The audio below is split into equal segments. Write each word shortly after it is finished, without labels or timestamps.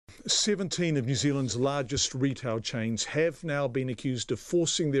17 of New Zealand's largest retail chains have now been accused of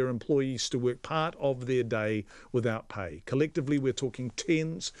forcing their employees to work part of their day without pay. Collectively, we're talking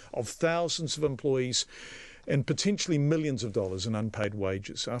tens of thousands of employees and potentially millions of dollars in unpaid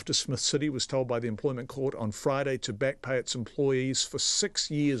wages. After Smith City was told by the Employment Court on Friday to back pay its employees for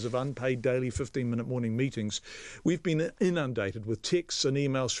 6 years of unpaid daily 15-minute morning meetings, we've been inundated with texts and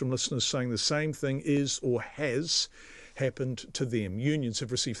emails from listeners saying the same thing is or has happened to them. Unions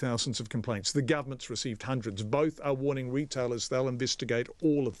have received thousands of complaints. The government's received hundreds. Both are warning retailers they'll investigate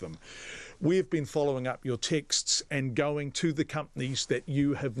all of them. We've been following up your texts and going to the companies that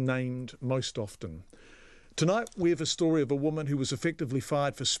you have named most often. Tonight, we have a story of a woman who was effectively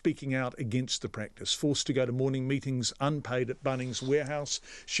fired for speaking out against the practice. Forced to go to morning meetings unpaid at Bunnings Warehouse,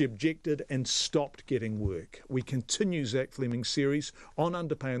 she objected and stopped getting work. We continue Zach Fleming's series on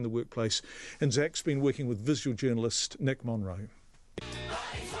underpaying in the workplace, and Zach's been working with visual journalist Nick Monroe.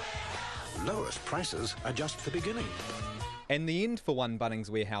 Lowest prices are just the beginning. And the end for one Bunnings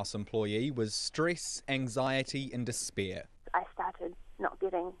Warehouse employee was stress, anxiety and despair. I started not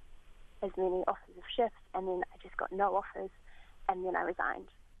getting as many offers of shifts, and then I just got no offers, and then I resigned.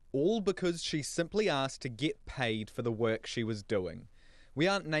 All because she simply asked to get paid for the work she was doing. We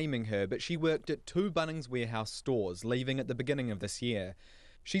aren't naming her, but she worked at 2 Bunnings Warehouse stores, leaving at the beginning of this year.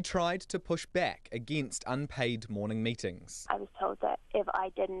 She tried to push back against unpaid morning meetings. I was told that if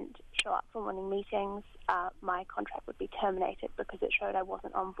I didn't show up for morning meetings, my contract would be terminated because it showed I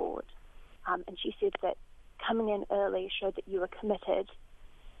wasn't on board. And she said that coming in early showed that you were committed,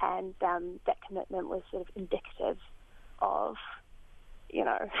 and that commitment was sort of indicative of,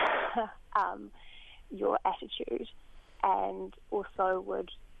 your attitude, and also would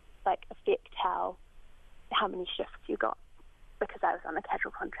affect how many shifts you got, because I was on a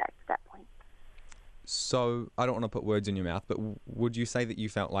casual contract at that point. So, I don't want to put words in your mouth, but would you say that you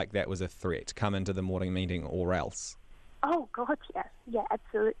felt like that was a threat, come into the morning meeting or else? Oh God, yeah,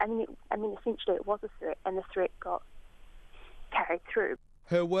 absolutely. I mean, essentially it was a threat, and the threat got carried through.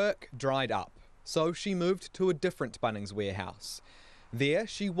 Her work dried up, so she moved to a different Bunnings Warehouse. There,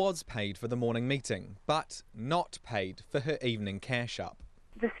 she was paid for the morning meeting, but not paid for her evening cash-up.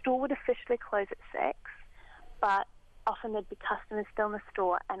 The store would officially close at 6, but often there'd be customers still in the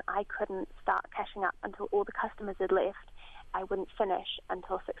store, and I couldn't start cashing up until all the customers had left. I wouldn't finish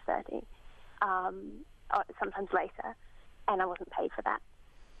until 6:30, or sometimes later, and I wasn't paid for that.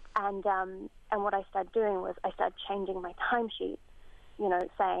 And what I started doing was I started changing my timesheet,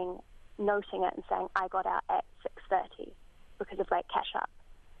 noting it and saying I got out at 6:30 because of late cash up,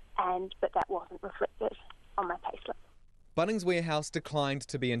 but that wasn't reflected on my payslip. Bunnings Warehouse declined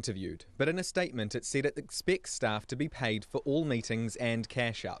to be interviewed, but in a statement it said it expects staff to be paid for all meetings and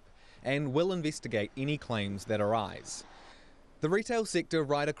cash up, and will investigate any claims that arise. The retail sector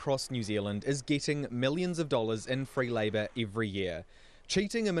right across New Zealand is getting millions of dollars in free labour every year.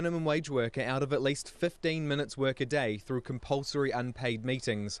 Cheating a minimum wage worker out of at least 15 minutes work a day through compulsory unpaid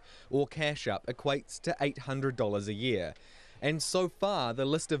meetings or cash up equates to $800 a year. And so far, the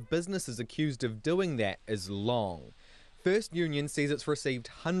list of businesses accused of doing that is long. First Union says it's received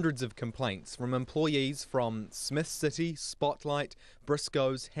hundreds of complaints from employees from Smith City, Spotlight,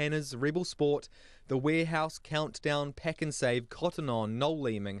 Briscoe's, Hannah's, Rebel Sport, The Warehouse, Countdown, Pack and Save, Cotton On, Noel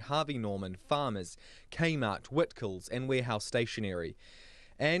Leeming, Harvey Norman, Farmers, Kmart, Whitkills and Warehouse Stationery.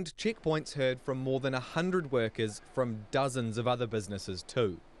 And checkpoints heard from more than 100 workers from dozens of other businesses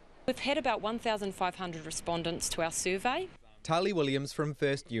too. We've had about 1,500 respondents to our survey. Tali Williams from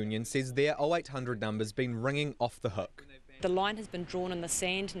First Union says their 0800 number's been ringing off the hook. The line has been drawn in the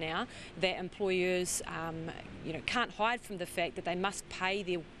sand now that employers can't hide from the fact that they must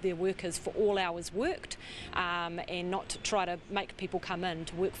pay their workers for all hours worked and not try to make people come in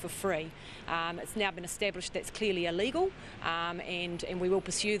to work for free. It's now been established that's clearly illegal and we will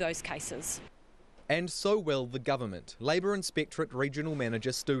pursue those cases. And so will the government. Labour Inspectorate Regional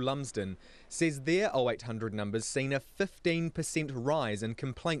Manager Stu Lumsden says their 0800 number's seen a 15% rise in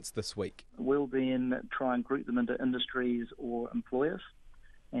complaints this week. We'll then try and group them into industries or employers,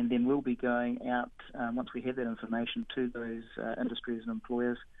 and then we'll be going out, once we have that information, to those industries and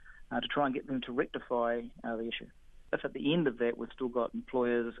employers to try and get them to rectify the issue. If at the end of that we've still got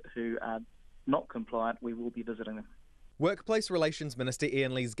employers who are not compliant, we will be visiting them. Workplace Relations Minister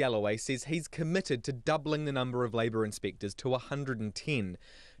Ian Lees-Galloway says he's committed to doubling the number of labour inspectors to 110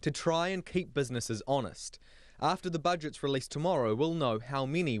 to try and keep businesses honest. After the budget's released tomorrow, we'll know how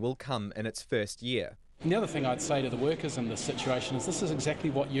many will come in its first year. The other thing I'd say to the workers in this situation is this is exactly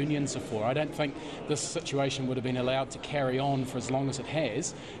what unions are for. I don't think this situation would have been allowed to carry on for as long as it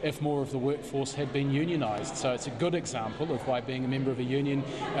has if more of the workforce had been unionised. So it's a good example of why being a member of a union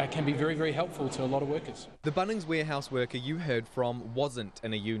can be very, very helpful to a lot of workers. The Bunnings warehouse worker you heard from wasn't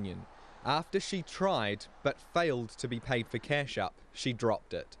in a union. After she tried but failed to be paid for cash up, she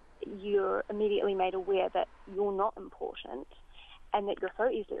dropped it. You're immediately made aware that you're not important and that you're so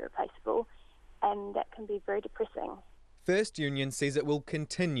easily replaceable, and that can be very depressing. First Union says it will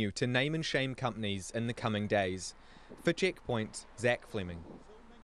continue to name and shame companies in the coming days. For Checkpoint, Zach Fleming.